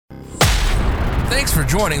Thanks for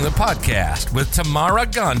joining the podcast with Tamara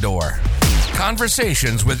Gondor.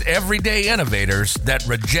 Conversations with everyday innovators that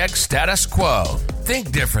reject status quo,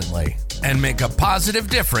 think differently, and make a positive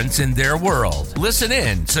difference in their world. Listen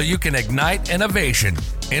in so you can ignite innovation,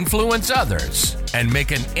 influence others, and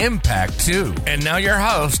make an impact too. And now your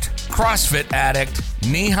host, CrossFit addict,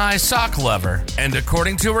 knee-high sock lover, and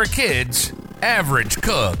according to her kids, average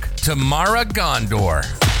cook, Tamara Gondor.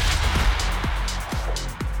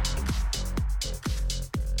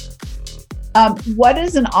 What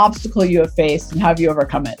is an obstacle you have faced and how have you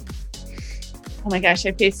overcome it? Oh my gosh,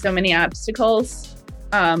 I faced so many obstacles.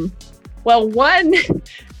 Well, one,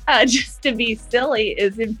 just to be silly,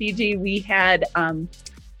 is in Fiji, we had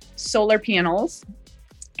solar panels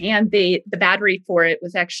and the battery for it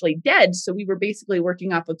was actually dead. So we were basically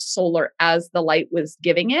working off of solar as the light was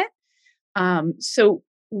giving it. So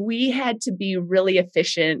we had to be really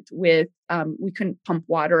efficient with, we couldn't pump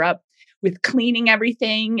water up, with cleaning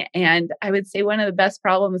everything. And I would say one of the best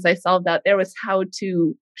problems I solved out there was how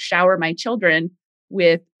to shower my children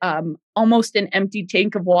with almost an empty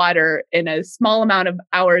tank of water in a small amount of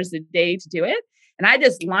hours a day to do it. And I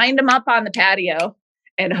just lined them up on the patio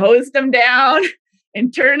and hosed them down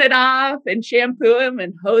and turn it off and shampoo them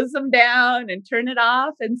and hose them down and turn it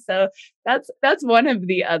off. And so that's one of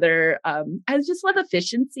the other, I just love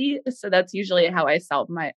efficiency. So that's usually how I solve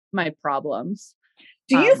my problems.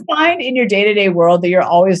 Do you find in your day-to-day world that you're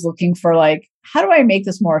always looking for like, how do I make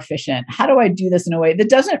this more efficient? How do I do this in a way that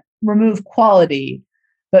doesn't remove quality,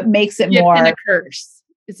 but makes it more? Gift and a curse.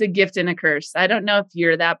 It's a gift and a curse. I don't know if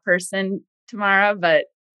you're that person, Tamara, but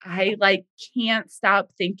I can't stop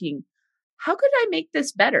thinking, how could I make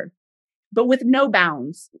this better? But with no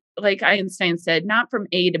bounds, like Einstein said, not from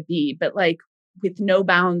A to B, but with no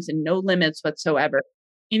bounds and no limits whatsoever,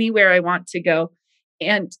 anywhere I want to go.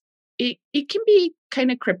 And it can be kind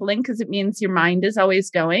of crippling because it means your mind is always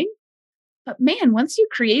going. But man, once you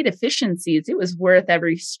create efficiencies, it was worth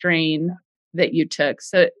every strain that you took.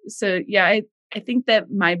 So yeah, I think that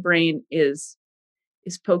my brain is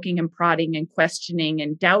poking and prodding and questioning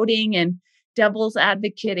and doubting and devil's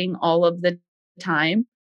advocating all of the time,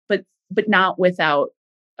 but not without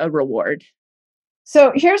a reward.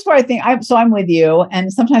 So here's where I think I'm with you.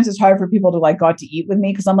 And sometimes it's hard for people to go out to eat with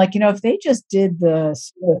me because I'm like, if they just did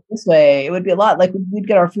this way, it would be a lot. We'd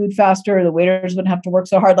get our food faster. The waiters wouldn't have to work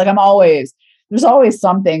so hard. There's always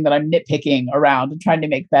something that I'm nitpicking around and trying to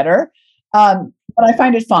make better. But I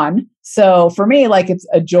find it fun. So for me, it's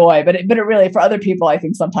a joy, but it really, for other people, I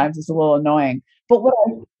think sometimes it's a little annoying. But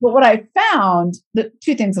what I found, the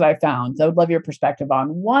two things that I found, I would love your perspective on.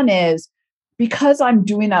 One is, because I'm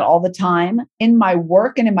doing that all the time in my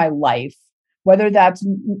work and in my life, whether that's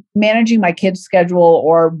managing my kids' schedule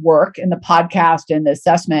or work in the podcast and the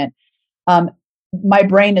assessment, my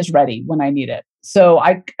brain is ready when I need it. So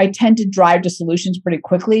I tend to drive to solutions pretty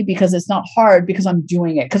quickly because it's not hard because I'm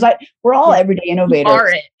doing it. Because we're all everyday innovators. You are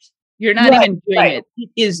it. You're not even doing it. It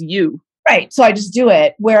is you. Right. So I just do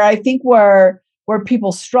it. Where I think where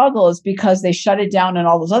people struggle is because they shut it down in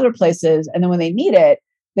all those other places. And then when they need it,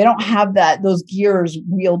 they don't have those gears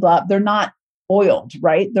wheeled up. They're not oiled,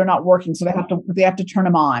 right? They're not working. So they have to turn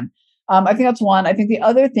them on. I think that's one. I think the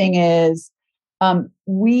other thing is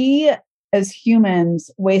we as humans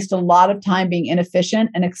waste a lot of time being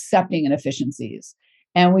inefficient and accepting inefficiencies.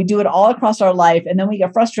 And we do it all across our life. And then we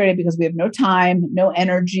get frustrated because we have no time, no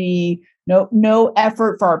energy, no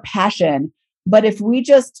effort for our passion. But if we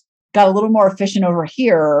just got a little more efficient over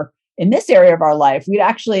here in this area of our life, we'd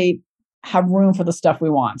actually have room for the stuff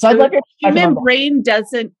we want. So I'd love your human brain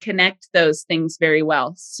doesn't connect those things very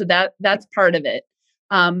well. So that's part of it.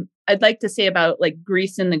 I'd like to say about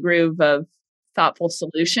grease in the groove of thoughtful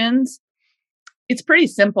solutions. It's pretty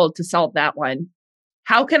simple to solve that one.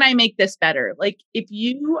 How can I make this better? If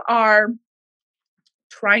you are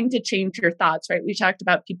trying to change your thoughts, right? We talked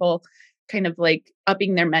about people kind of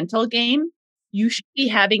upping their mental game. You should be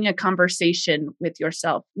having a conversation with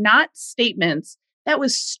yourself, not statements. That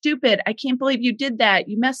was stupid. I can't believe you did that.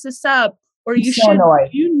 You messed this up. Or you should,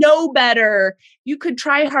 you know better. You could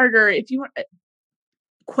try harder. If you want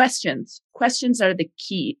questions are the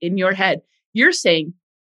key in your head. You're saying,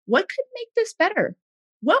 what could make this better?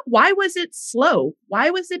 Why was it slow?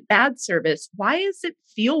 Why was it bad service? Why does it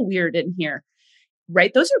feel weird in here?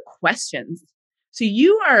 Right? Those are questions. So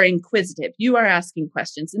you are inquisitive. You are asking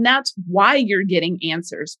questions. And that's why you're getting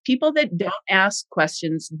answers. People that don't ask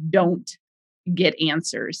questions don't get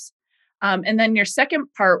answers. And then your second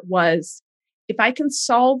part was, if I can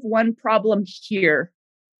solve one problem here,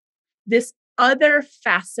 this other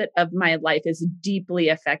facet of my life is deeply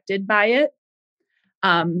affected by it.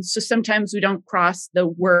 So sometimes we don't cross the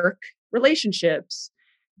work, relationships,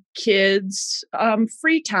 kids,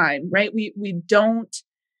 free time, right? We don't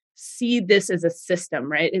see this as a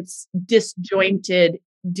system, right? It's disjointed,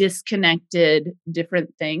 disconnected,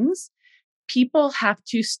 different things. People have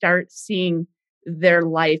to start seeing their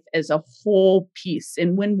life as a whole piece.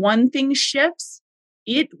 And when one thing shifts,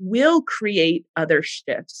 it will create other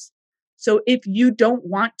shifts. So if you don't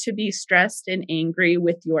want to be stressed and angry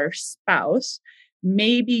with your spouse,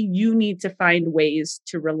 maybe you need to find ways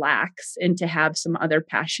to relax and to have some other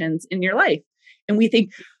passions in your life. And we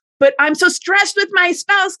think, but I'm so stressed with my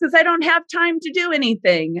spouse because I don't have time to do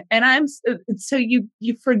anything. And so you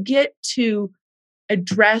forget to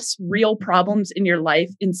address real problems in your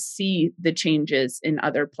life and see the changes in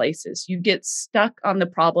other places. You get stuck on the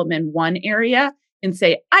problem in one area and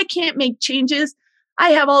say, I can't make changes.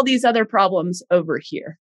 I have all these other problems over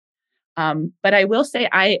here. But I will say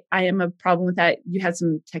I am a problem with that. You had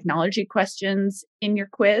some technology questions in your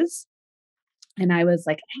quiz. And I was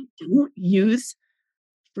like, I don't use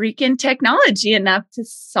freaking technology enough to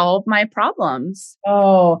solve my problems.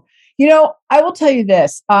 Oh, I will tell you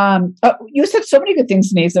this. You said so many good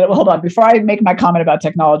things, Denise. Hold on. Before I make my comment about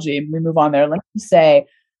technology and we move on there, let me say,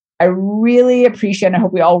 I really appreciate, and I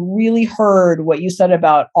hope we all really heard what you said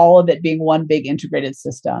about all of it being one big integrated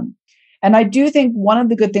system. And I do think one of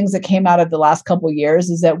the good things that came out of the last couple of years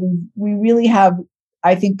is that we really have,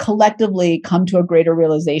 I think, collectively come to a greater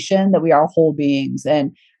realization that we are whole beings.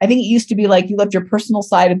 And I think it used to be like you left your personal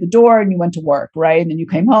side at the door and you went to work, right? And then you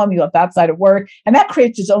came home, you left that side at work, and that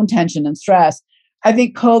creates its own tension and stress. I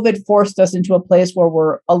think COVID forced us into a place where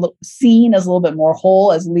we're seen as a little bit more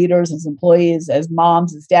whole as leaders, as employees, as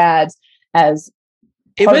moms, as dads, as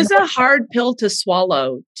it was a hard pill to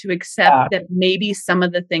swallow to accept that maybe some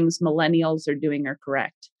of the things millennials are doing are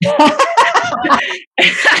correct. I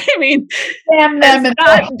mean, damn them and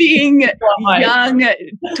not being young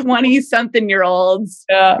 20-something-year-olds.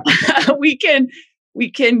 Yeah. we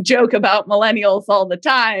can joke about millennials all the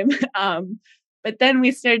time. But then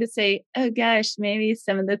we started to say, oh gosh, maybe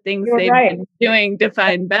some of the things been doing to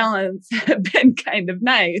find balance have been kind of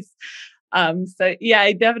nice. So yeah,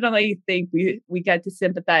 I definitely think we got to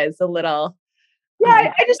sympathize a little.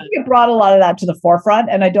 Yeah, I just think it brought a lot of that to the forefront,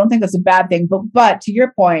 and I don't think that's a bad thing. But to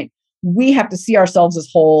your point, we have to see ourselves as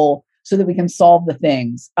whole so that we can solve the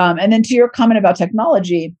things. And then to your comment about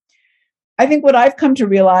technology, I think what I've come to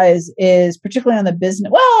realize is, particularly on the business,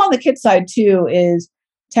 well, on the kid side too, is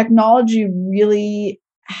technology really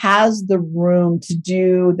has the room to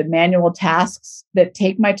do the manual tasks that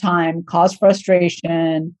take my time, cause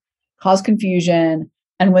frustration, cause confusion.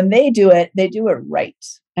 And when they do it right.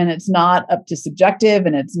 And it's not up to subjective,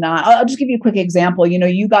 and it's not, I'll just give you a quick example.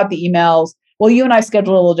 You got the emails. Well, you and I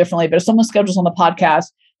schedule a little differently, but if someone schedules on the podcast,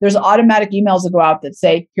 there's automatic emails that go out that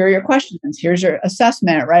say, here are your questions, here's your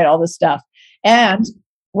assessment, right? All this stuff. And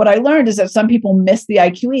what I learned is that some people miss the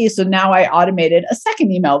IQE. So now I automated a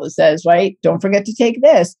second email that says, right, don't forget to take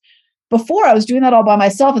this. Before I was doing that all by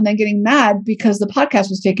myself and then getting mad because the podcast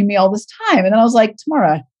was taking me all this time. And then I was like,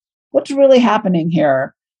 Tamara, what's really happening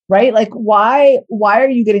here? Right? Like, why are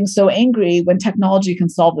you getting so angry when technology can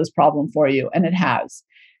solve this problem for you? And it has.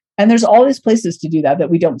 And there's all these places to do that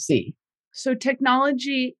we don't see. So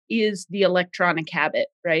technology is the electronic habit,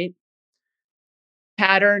 right?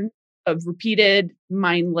 Pattern of repeated,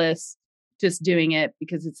 mindless, just doing it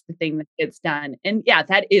because it's the thing that gets done. And yeah,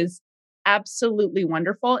 that is absolutely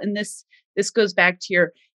wonderful. And this goes back to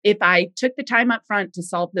if I took the time up front to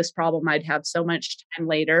solve this problem, I'd have so much time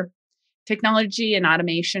later. Technology and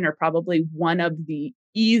automation are probably one of the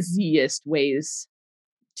easiest ways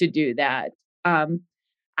to do that.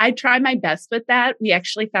 I try my best with that. We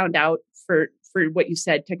actually found out for what you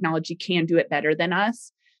said, technology can do it better than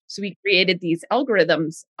us. So we created these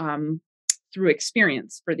algorithms through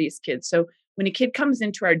experience for these kids. So when a kid comes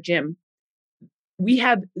into our gym, we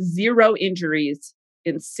have 0 injuries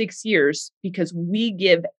in 6 years because we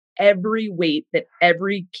give every weight that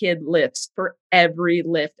every kid lifts for every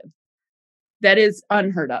lift. That is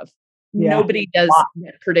unheard of. Yeah. Nobody does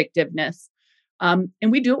predictiveness. And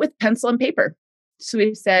we do it with pencil and paper. So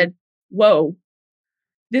we said, whoa,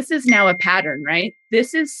 this is now a pattern, right?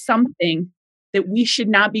 This is something that we should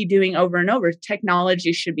not be doing over and over.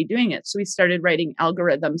 Technology should be doing it. So we started writing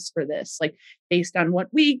algorithms for this, like based on what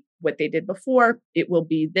they did before, it will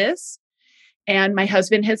be this. And my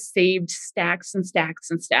husband has saved stacks and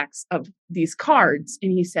stacks and stacks of these cards.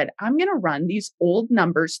 And he said, I'm going to run these old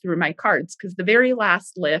numbers through my cards because the very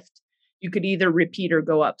last lift, you could either repeat or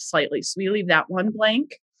go up slightly. So we leave that one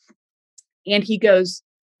blank. And he goes,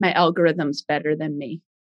 my algorithm's better than me.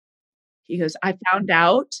 He goes, I found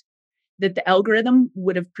out that the algorithm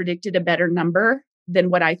would have predicted a better number than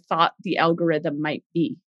what I thought the algorithm might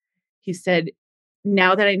be. He said,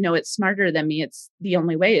 now that I know it's smarter than me, it's the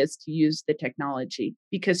only way is to use the technology,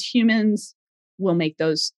 because humans will make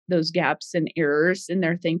those gaps and errors in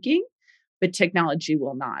their thinking, but technology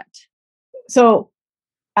will not. So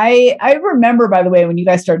I remember, by the way, when you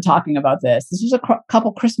guys started talking about this was a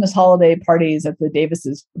couple Christmas holiday parties at the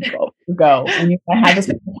Davises ago. And I had this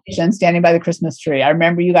conversation standing by the Christmas tree. I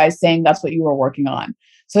remember you guys saying that's what you were working on.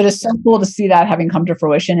 So it is so cool to see that having come to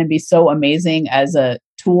fruition and be so amazing as a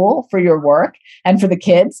tool for your work and for the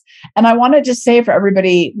kids. And I want to just say for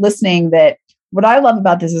everybody listening that what I love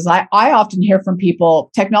about this is I often hear from people,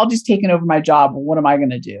 technology's taken over my job. What am I going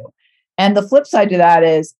to do? And the flip side to that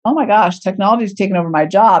is, oh my gosh, technology's taken over my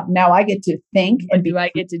job. Now I get to think and do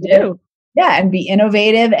I get to do? Yeah, and be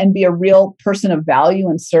innovative and be a real person of value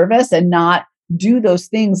and service and not do those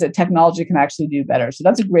things that technology can actually do better. So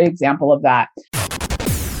that's a great example of that.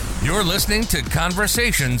 You're listening to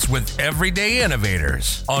Conversations with Everyday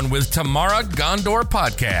Innovators on With Tamara Gondor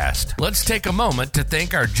podcast. Let's take a moment to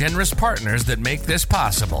thank our generous partners that make this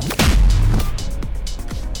possible.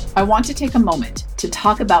 I want to take a moment to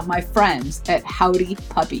talk about my friends at Howdy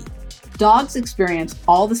Puppy. Dogs experience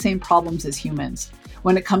all the same problems as humans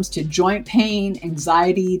when it comes to joint pain,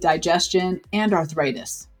 anxiety, digestion, and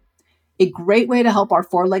arthritis. A great way to help our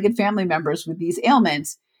four-legged family members with these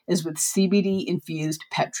ailments is with CBD-infused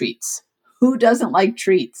pet treats. Who doesn't like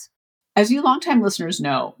treats? As you longtime listeners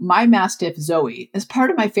know, my Mastiff Zoe is part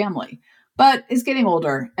of my family, but is getting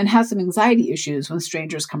older and has some anxiety issues when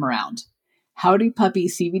strangers come around. Howdy Puppy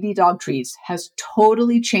CBD dog treats has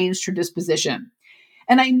totally changed her disposition.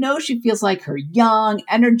 And I know she feels like her young,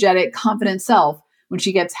 energetic, confident self when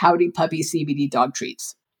she gets Howdy Puppy CBD dog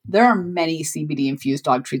treats. There are many CBD-infused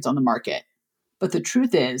dog treats on the market, but the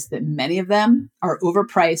truth is that many of them are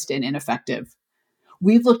overpriced and ineffective.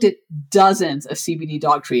 We've looked at dozens of CBD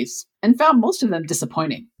dog treats and found most of them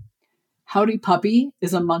disappointing. Howdy Puppy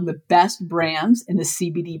is among the best brands in the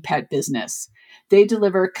CBD pet business. They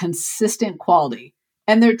deliver consistent quality,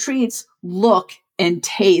 and their treats look and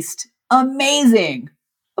taste amazing,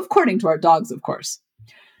 according to our dogs, of course.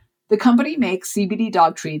 The company makes CBD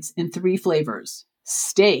dog treats in 3 flavors: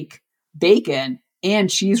 steak, bacon, and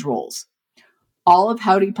cheese rolls. All of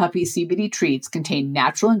Howdy Puppy CBD treats contain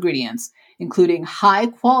natural ingredients, including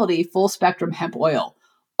high-quality full-spectrum hemp oil,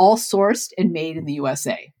 all sourced and made in the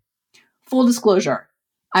USA. Full disclosure,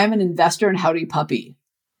 I'm an investor in Howdy Puppy.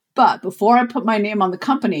 But before I put my name on the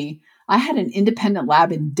company, I had an independent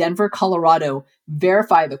lab in Denver, Colorado,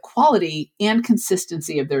 verify the quality and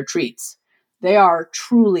consistency of their treats. They are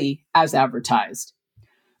truly as advertised.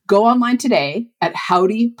 Go online today at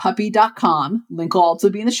howdypuppy.com, link will also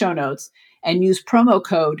be in the show notes, and use promo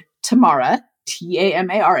code TAMARA,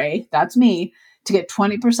 T-A-M-A-R-A, that's me, to get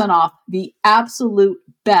 20% off the absolute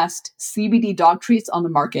best CBD dog treats on the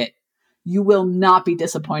market. You will not be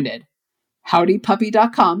disappointed.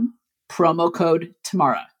 Howdypuppy.com, promo code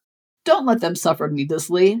TAMARA. Don't let them suffer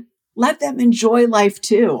needlessly. Let them enjoy life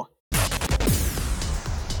too.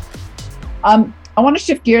 I want to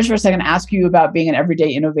shift gears for a second and ask you about being an everyday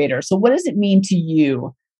innovator. So what does it mean to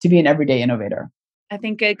you to be an everyday innovator? I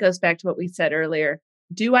think it goes back to what we said earlier.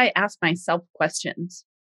 Do I ask myself questions?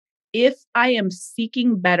 If I am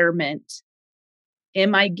seeking betterment,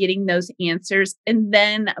 am I getting those answers and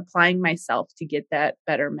then applying myself to get that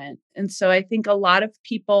betterment? And so I think a lot of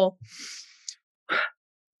people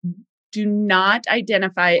do not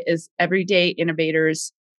identify as everyday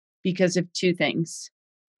innovators because of 2 things.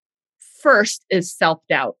 First is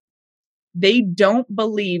self-doubt. They don't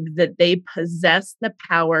believe that they possess the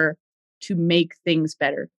power to make things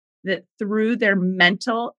better, that through their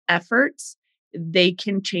mental efforts, they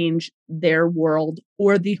can change their world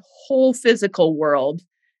or the whole physical world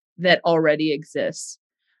that already exists.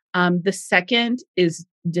 The second is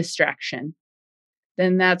distraction.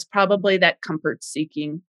 Then that's probably that comfort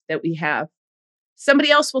seeking that we have.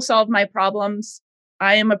 Somebody else will solve my problems.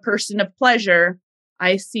 I am a person of pleasure.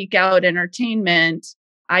 I seek out entertainment.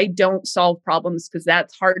 I don't solve problems because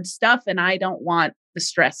that's hard stuff and I don't want the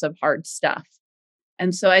stress of hard stuff.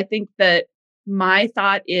 And so I think that my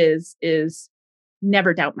thought is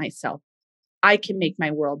never doubt myself. I can make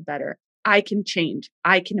my world better. I can change.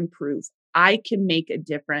 I can improve. I can make a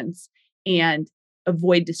difference and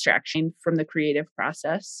avoid distraction from the creative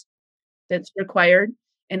process that's required.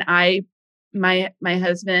 And my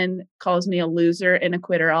husband calls me a loser and a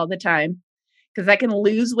quitter all the time because I can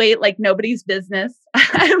lose weight like nobody's business.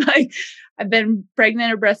 I've been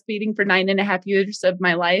pregnant or breastfeeding for 9.5 years of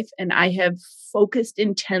my life, and I have focused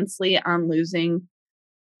intensely on losing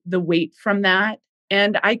the weight from that.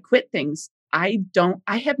 and I quit things. I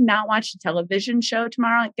have not watched a television show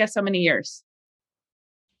tomorrow. Guess how many years?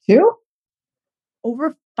 2?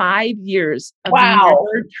 Over 5 years of Wow.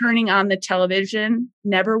 never turning on the television,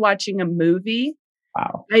 never watching a movie.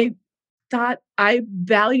 Wow. I thought I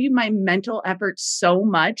value my mental effort so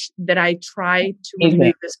much that I try to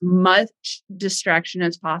remove as much distraction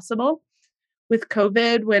as possible. With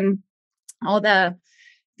COVID, when all the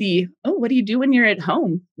what do you do when you're at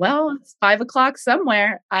home? Well, it's 5:00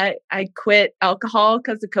 somewhere. I quit alcohol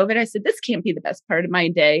because of COVID. I said, this can't be the best part of my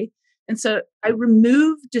day. And so I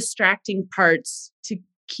removed distracting parts to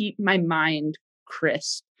keep my mind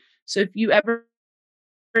crisp. So if you ever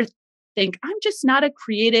think, I'm just not a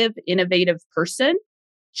creative, innovative person,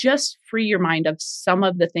 just free your mind of some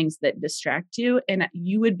of the things that distract you. And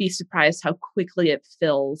you would be surprised how quickly it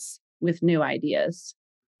fills with new ideas.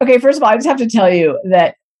 Okay, first of all, I just have to tell you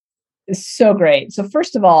that it's so great. So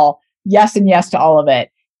first of all, yes and yes to all of it.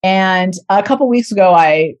 And a couple weeks ago,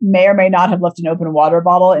 I may or may not have left an open water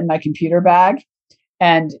bottle in my computer bag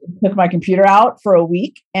and took my computer out for a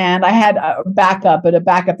week. And I had a backup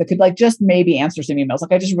that could like just maybe answer some emails.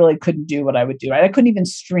 Like I just really couldn't do what I would do. Right? I couldn't even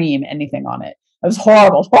stream anything on it. It was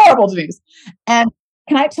horrible, Denise. And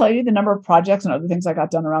can I tell you the number of projects and other things I got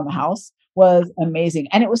done around the house was amazing.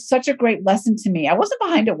 And it was such a great lesson to me. I wasn't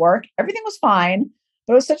behind at work. Everything was fine.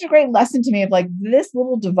 But it was such a great lesson to me of like this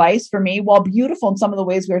little device for me, while beautiful in some of the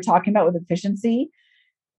ways we were talking about with efficiency,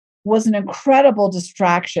 was an incredible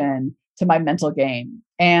distraction to my mental game.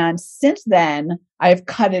 And since then, I've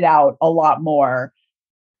cut it out a lot more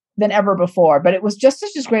than ever before. But it was just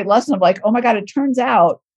such a great lesson of like, oh my God, it turns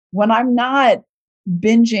out when I'm not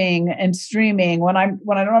binging and streaming, when I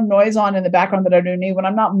don't have noise on in the background that I don't need, when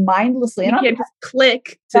I'm not mindlessly, you can't just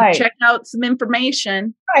click to check out some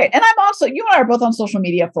information. Right. And I'm also, you and I are both on social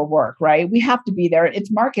media for work, right? We have to be there.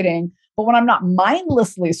 It's marketing. But when I'm not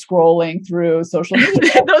mindlessly scrolling through social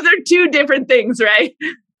media, those are two different things, right?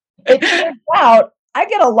 It turns out I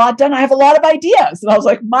get a lot done. I have a lot of ideas. And I was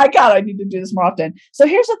like, my God, I need to do this more often. So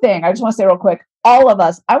here's the thing. I just want to say real quick, all of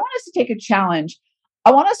us, I want us to take a challenge.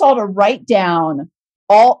 I want us all to write down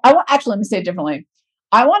let me say it differently.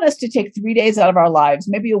 I want us to take 3 days out of our lives,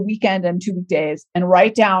 maybe a weekend and 2 weekdays, and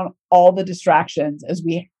write down all the distractions as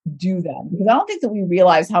we do them. Because I don't think that we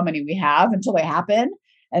realize how many we have until they happen.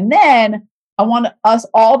 And then I want us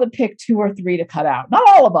all to pick 2 or 3 to cut out. Not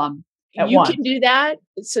all of them at you once. Can do that.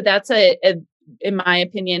 So that's in my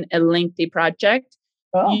opinion, a lengthy project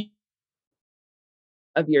of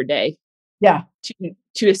your day. Yeah.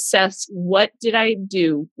 To assess what did I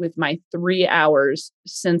do with my 3 hours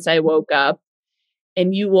since I woke up.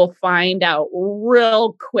 And you will find out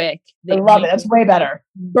real quick. I love it. That's way better.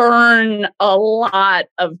 Burn a lot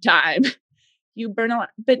of time. You burn a lot.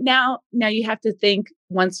 But now you have to think,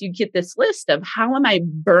 once you get this list of how am I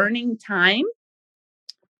burning time,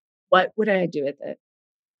 what would I do with it?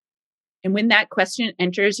 And when that question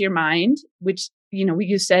enters your mind, which,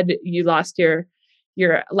 you said you lost your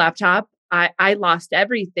laptop. I lost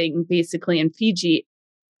everything basically in Fiji.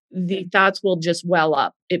 The thoughts will just well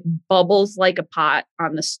up. It bubbles like a pot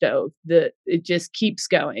on the stove. It just keeps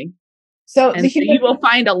going. So you will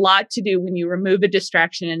find a lot to do when you remove a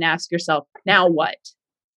distraction and ask yourself, now what?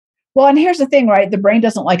 Well, and here's the thing, right? The brain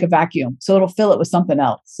doesn't like a vacuum, so it'll fill it with something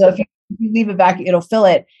else. So if you leave a vacuum, it'll fill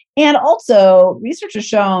it. And also, research has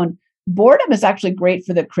shown boredom is actually great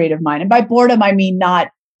for the creative mind. And by boredom, I mean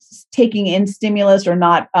not taking in stimulus or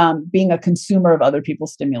not being a consumer of other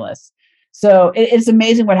people's stimulus. So it's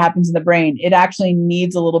amazing what happens in the brain. It actually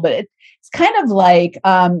needs a little bit. It's kind of like,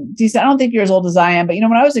 I don't think you're as old as I am, but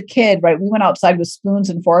when I was a kid, right, we went outside with spoons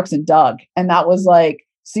and forks and dug. And that was like,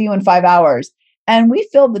 see you in 5 hours. And we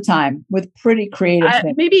filled the time with pretty creative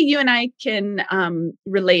things. Maybe you and I can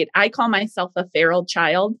relate. I call myself a feral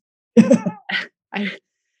child. I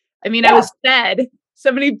was fed.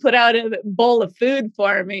 Somebody put out a bowl of food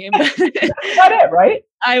for me. That's not it, right?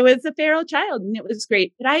 I was a feral child and it was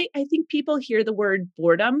great. But I think people hear the word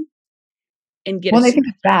boredom and get they think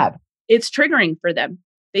it's bad. It's triggering for them.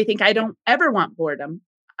 They think I don't ever want boredom.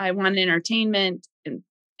 I want entertainment and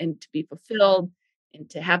to be fulfilled and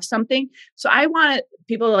to have something. So I want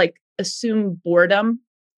people to assume boredom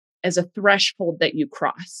as a threshold that you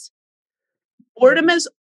cross. Boredom is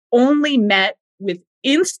only met with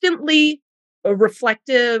instantly a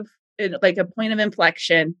reflective, like a point of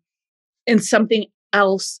inflection, and something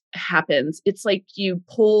else happens. It's like you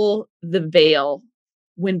pull the veil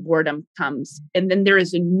when boredom comes, and then there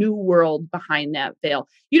is a new world behind that veil.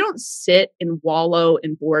 You don't sit and wallow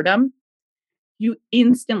in boredom. You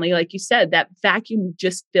instantly, like you said, that vacuum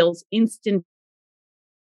just fills instant.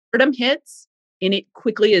 Boredom hits, and it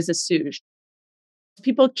quickly is assuaged.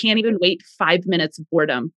 people can't even wait 5 minutes of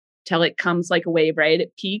boredom till it comes like a wave, right?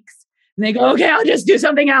 It peaks and they go, okay, I'll just do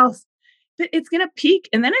something else. But it's going to peak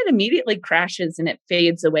and then it immediately crashes and it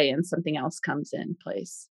fades away and something else comes in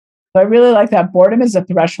place. So I really like that. Boredom is a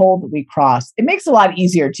threshold that we cross. It makes it a lot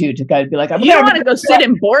easier too to kind of be like, you don't want to go sit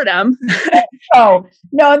in boredom. Oh,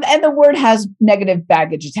 no. And the word has negative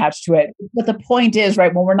baggage attached to it. But the point is,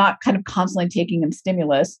 right, when we're not kind of constantly taking in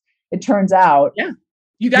stimulus, it turns out. Yeah.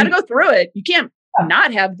 You got to go through it. You can't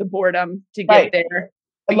not have the boredom to get there.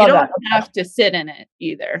 But you don't have to sit in it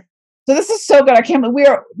either. So this is so good. I can't believe we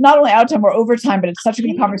are not only out of time, we're over time, but it's such a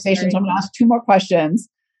good conversation. So I'm going to ask 2 more questions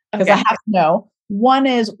because I have to know. One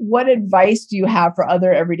is, what advice do you have for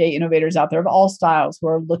other everyday innovators out there of all styles who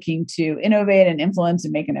are looking to innovate and influence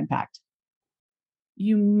and make an impact?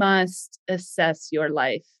 You must assess your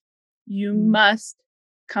life. You must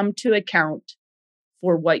come to account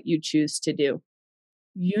for what you choose to do.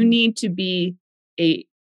 You need to be a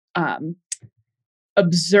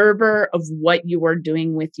observer of what you are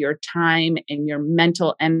doing with your time and your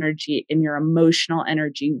mental energy and your emotional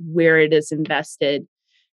energy, where it is invested,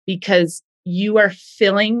 because you are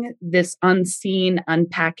filling this unseen,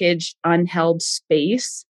 unpackaged, unheld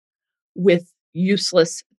space with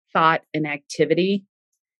useless thought and activity.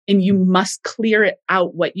 And you must clear it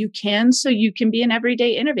out what you can so you can be an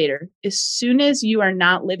everyday innovator. As soon as you are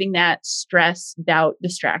not living that stress, doubt,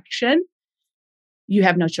 distraction, you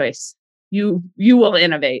have no choice. You will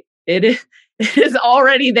innovate. It is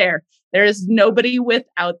already there. There is nobody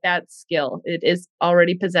without that skill. It is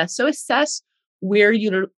already possessed. So assess where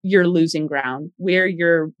you're losing ground, where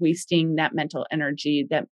you're wasting that mental energy,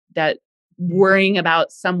 that worrying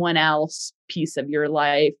about someone else piece of your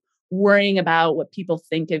life, worrying about what people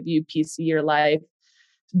think of you piece of your life,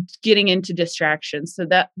 getting into distractions. So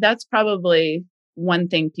that's probably one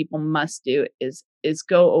thing people must do is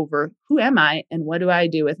go over, who am I and what do I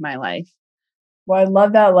do with my life? Well, I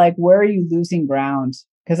love that. Like, where are you losing ground?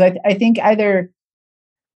 Because I think either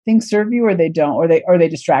things serve you or they don't, or they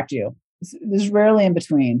distract you. There's rarely in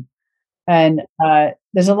between. And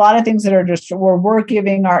there's a lot of things that are just where we're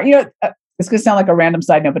giving our, it's going to sound like a random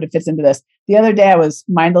side note, but it fits into this. The other day I was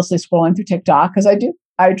mindlessly scrolling through TikTok because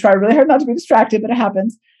I try really hard not to be distracted, but it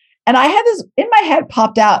happens. And I had this in my head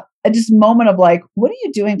popped out at this moment of like, what are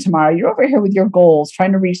you doing tomorrow? You're over here with your goals,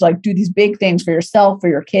 trying to reach, like, do these big things for yourself, for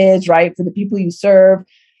your kids, right? For the people you serve.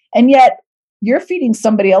 And yet you're feeding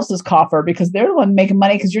somebody else's coffer because they're the one making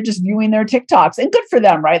money because you're just viewing their TikToks, and good for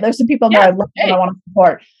them, right? There's some people there I love and I want to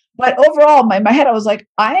support. But overall, my head, I was like,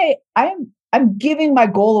 I'm giving my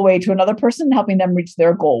goal away to another person, helping them reach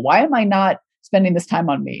their goal. Why am I not spending this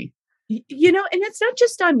time on me? And it's not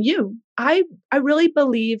just on you. I really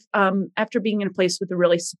believe after being in a place with a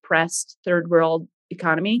really suppressed third world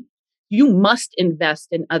economy, you must invest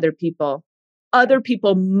in other people. Other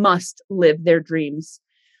people must live their dreams.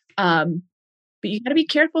 But you got to be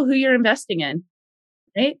careful who you're investing in,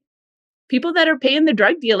 right? People that are paying the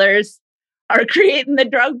drug dealers are creating the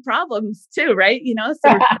drug problems too, right?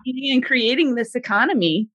 So we're feeding and creating this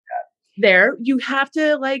economy there. You have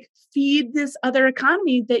to feed this other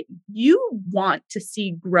economy that you want to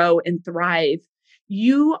see grow and thrive.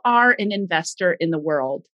 You are an investor in the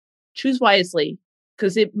world. Choose wisely,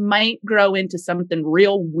 because it might grow into something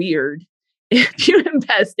real weird if you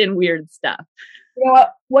invest in weird stuff. You know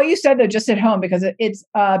what you said though, just at home, because it's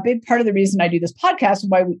a big part of the reason I do this podcast,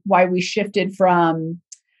 why we shifted from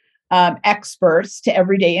experts to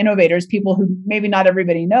everyday innovators, people who maybe not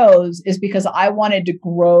everybody knows, is because I wanted to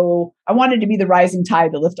grow. I wanted to be the rising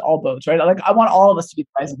tide that lifts all boats, right? Like, I want all of us to be the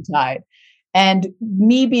rising tide. And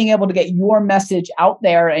me being able to get your message out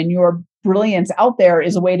there and your brilliance out there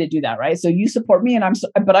is a way to do that, right? So you support me,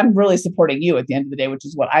 but I'm really supporting you at the end of the day, which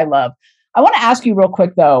is what I love. I want to ask you real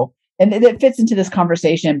quick though, and it fits into this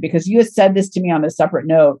conversation because you had said this to me on a separate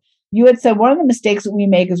note. You had said one of the mistakes that we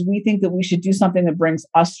make is we think that we should do something that brings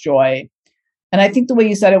us joy. And I think the way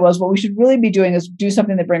you said it was, what we should really be doing is do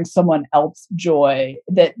something that brings someone else joy.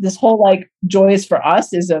 That this whole joy is for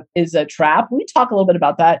us is a trap. We talk a little bit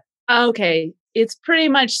about that. Okay. It's pretty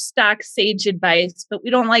much stock sage advice, but we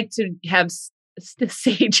don't like to have the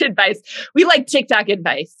sage advice. We like TikTok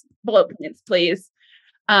advice. Bullet points, please.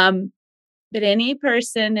 But any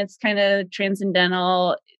person, it's kind of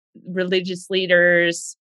transcendental, religious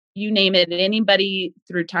leaders, you name it, anybody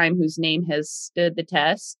through time whose name has stood the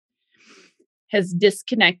test has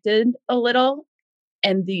disconnected a little.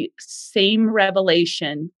 And the same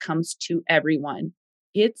revelation comes to everyone.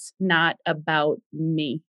 It's not about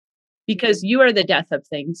me, because you are the death of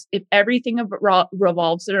things. If everything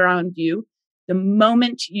revolves around you, the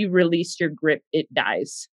moment you release your grip, it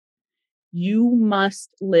dies. You must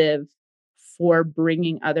live for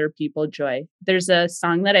bringing other people joy. There's a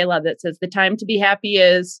song that I love that says, the time to be happy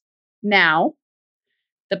is now.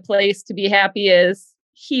 The place to be happy is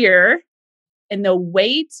here. And the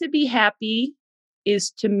way to be happy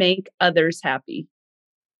is to make others happy.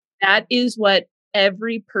 That is what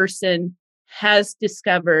every person has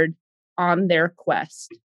discovered on their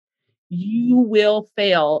quest. You will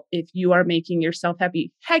fail if you are making yourself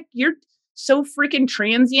happy. Heck, you're so freaking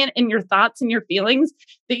transient in your thoughts and your feelings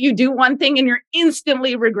that you do one thing and you're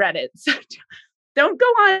instantly regret it. So don't go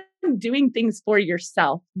on doing things for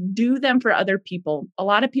yourself. Do them for other people. A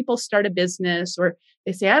lot of people start a business or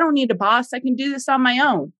they say, I don't need a boss. I can do this on my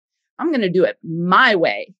own. I'm going to do it my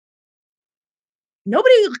way.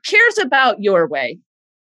 Nobody cares about your way.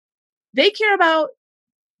 They care about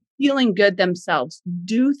feeling good themselves.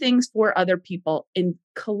 Do things for other people and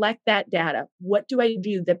collect that data. What do I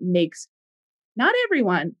do that makes not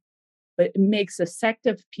everyone, but it makes a sect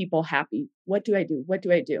of people happy? What do I do? What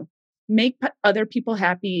do I do? Make other people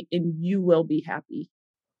happy and you will be happy.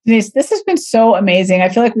 Denise, this has been so amazing. I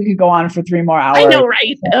feel like we could go on for 3 more hours. I know,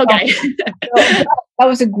 right? Okay. That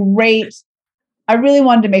was a great, I really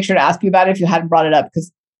wanted to make sure to ask you about it if you hadn't brought it up,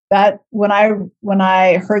 because that when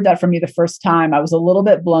I heard that from you the first time, I was a little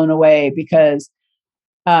bit blown away because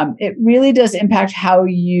it really does impact how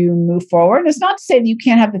you move forward. And it's not to say that you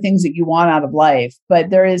can't have the things that you want out of life, but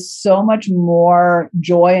there is so much more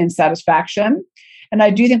joy and satisfaction. And I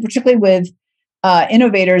do think particularly with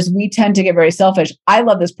innovators, we tend to get very selfish. I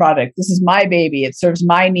love this product. This is my baby. It serves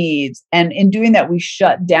my needs. And in doing that, we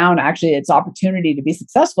shut down actually its opportunity to be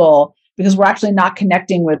successful because we're actually not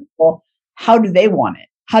connecting with, well, how do they want it?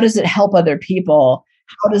 How does it help other people?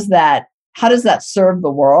 How does that serve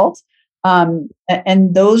the world? And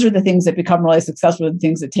those are the things that become really successful, the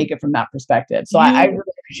things that take it from that perspective. So I really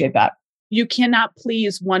appreciate that. You cannot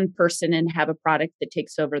please one person and have a product that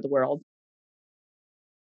takes over the world.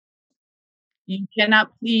 You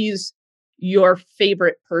cannot please your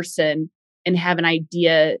favorite person and have an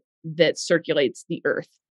idea that circulates the earth.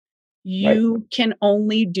 You can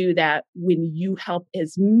only do that when you help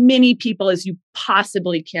as many people as you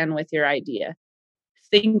possibly can with your idea.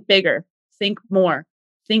 Think bigger, think more,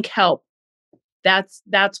 think help. That's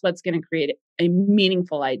what's going to create a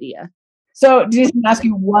meaningful idea. So Denise, I'm going to ask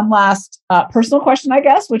you one last personal question, I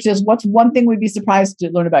guess, which is what's one thing we'd be surprised to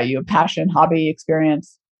learn about you? A passion, hobby,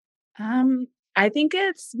 experience? I think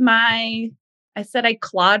it's I said I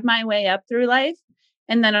clawed my way up through life.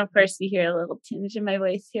 And then, of course, you hear a little tinge in my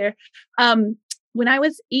voice here. When I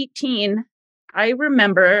was 18, I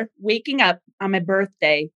remember waking up on my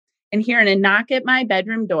birthday and hearing a knock at my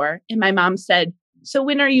bedroom door. And my mom said, so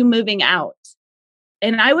when are you moving out?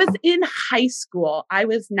 And I was in high school. I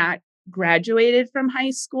was not graduated from high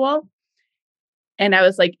school. And I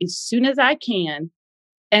was like, as soon as I can.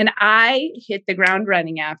 And I hit the ground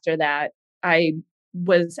running after that. I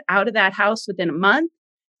was out of that house within a month.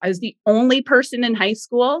 I was the only person in high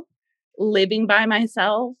school living by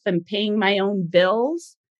myself and paying my own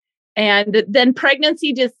bills. And then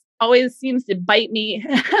pregnancy just always seems to bite me.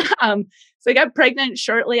 So I got pregnant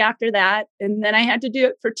shortly after that. And then I had to do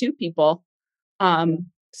it for 2 people.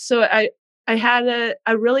 So I had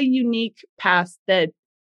a really unique past that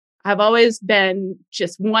I've always been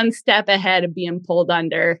just one step ahead of being pulled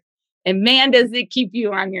under. And man, does it keep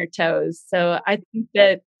you on your toes. So I think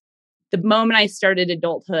that the moment I started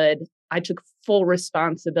adulthood, I took full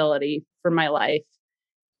responsibility for my life.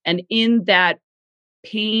 And in that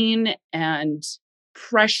pain and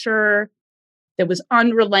pressure that was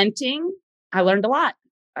unrelenting, I learned a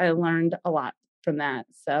lot. From that.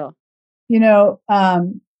 So,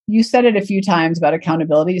 you said it a few times about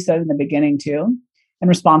accountability. You said it in the beginning too, and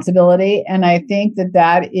responsibility. And I think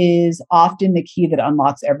that is often the key that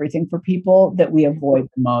unlocks everything for people that we avoid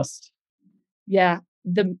the most. Yeah.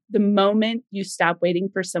 The moment you stop waiting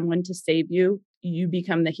for someone to save you, you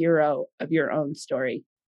become the hero of your own story.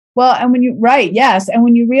 Well, and yes. And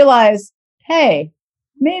when you realize, hey,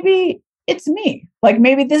 maybe it's me. Like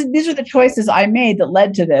maybe these are the choices I made that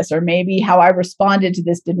led to this, or maybe how I responded to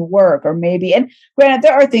this didn't work, or maybe, and granted,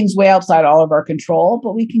 there are things way outside all of our control,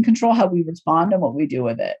 but we can control how we respond and what we do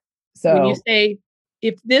with it. So when you say,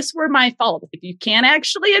 if this were my fault, if you can't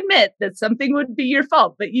actually admit that something would be your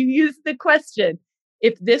fault, but you use the question,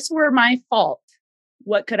 if this were my fault,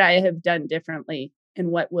 what could I have done differently? And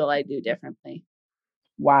what will I do differently?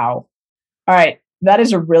 Wow. All right. That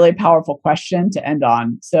is a really powerful question to end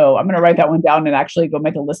on. So I'm going to write that one down and actually go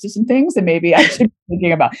make a list of some things that maybe I should be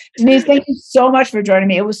thinking about. Denise, thank you so much for joining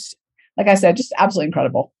me. It was, like I said, just absolutely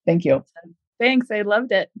incredible. Thank you. Thanks. I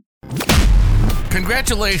loved it.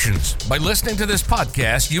 Congratulations! By listening to this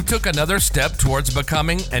podcast, you took another step towards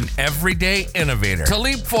becoming an everyday innovator. To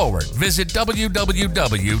leap forward, visit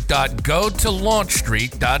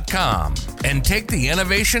www.gotolaunchstreet.com and take the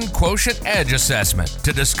Innovation Quotient Edge assessment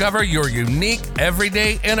to discover your unique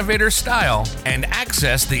everyday innovator style and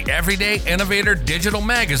access the Everyday Innovator digital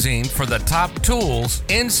magazine for the top tools,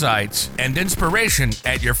 insights, and inspiration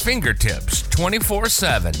at your fingertips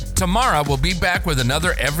 24/7. Tamara will be back with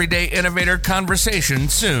another Everyday Innovator conversation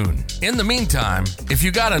soon. In the meantime, if you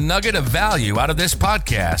got a nugget of value out of this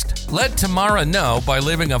podcast, let Tamara know by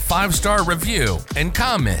leaving a 5-star review and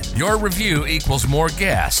comment. Your review equals more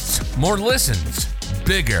guests, more listens,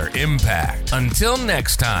 bigger impact. Until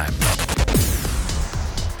next time.